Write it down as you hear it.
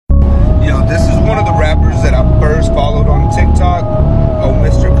So this is one of the rappers that I first followed on TikTok. Oh,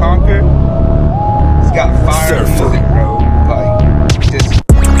 Mr. Conker. He's got fire music, bro. Like, just...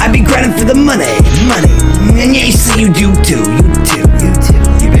 I be grinding for the money, and yeah, you say you do too,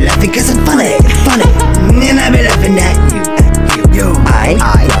 you be laughing cause I'm funny, and I be laughing at you. I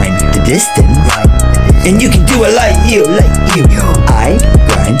grind the distance, and you can do it like you. I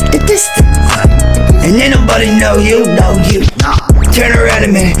grind the distance, and ain't nobody know you. Turn around a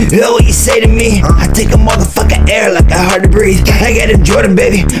minute, know what you say to me. I take a motherfucking air like I hard to breathe. I got a Jordan,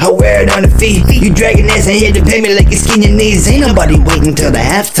 baby, I wear it on the feet. You dragging ass and here to pay me like you skin your knees. Ain't nobody waiting till the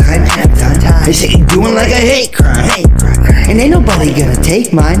halftime. They say you doing like a hate crime, and ain't nobody gonna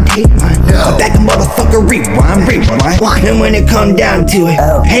take mine. I back a motherfucker, rewind. And when it come down to it,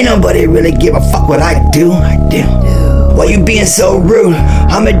 ain't nobody really give a fuck what I do. Why you being so rude?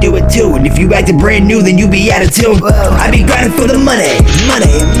 I'ma do it too. And if you acting brand new, then you be out of tune. I be grinding for the money,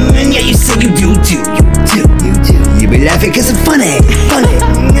 and yeah, you say you do too. You be laughing cause I'm funny,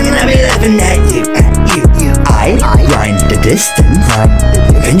 and I be laughing at you. I grind the distance,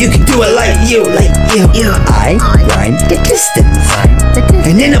 and you can do it like you. I grind the distance,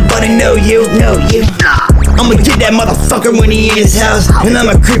 and ain't nobody know you. I'ma get that motherfucker when he in his house, and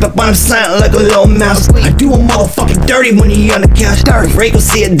I'ma creep up on him silent like a little mouse. I do a motherfucking dirty when he on the couch. If Ray gon'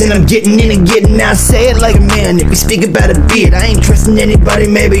 see it, then I'm getting in and getting out. Say it like a man, if we speak about a beard, I ain't trusting anybody,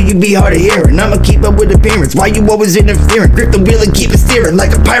 maybe you be hard of hearing. I'ma keep up with appearance, why you always interfering? Grip the wheel and keep it steering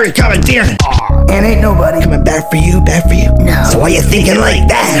like a pirate commandeering. And ain't nobody coming back for you, No. So why you thinking like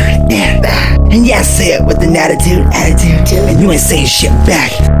that? And yeah, I say it with an attitude, and you ain't saying shit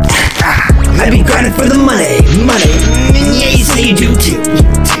back. I be grinding for the money, and yeah, you say you do too.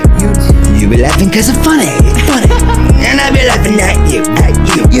 You be laughing cause I'm funny, and I be laughing at you.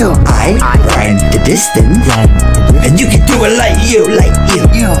 I grind the distance, and you can do it like you.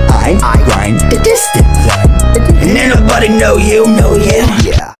 I grind the distance, and ain't nobody know you.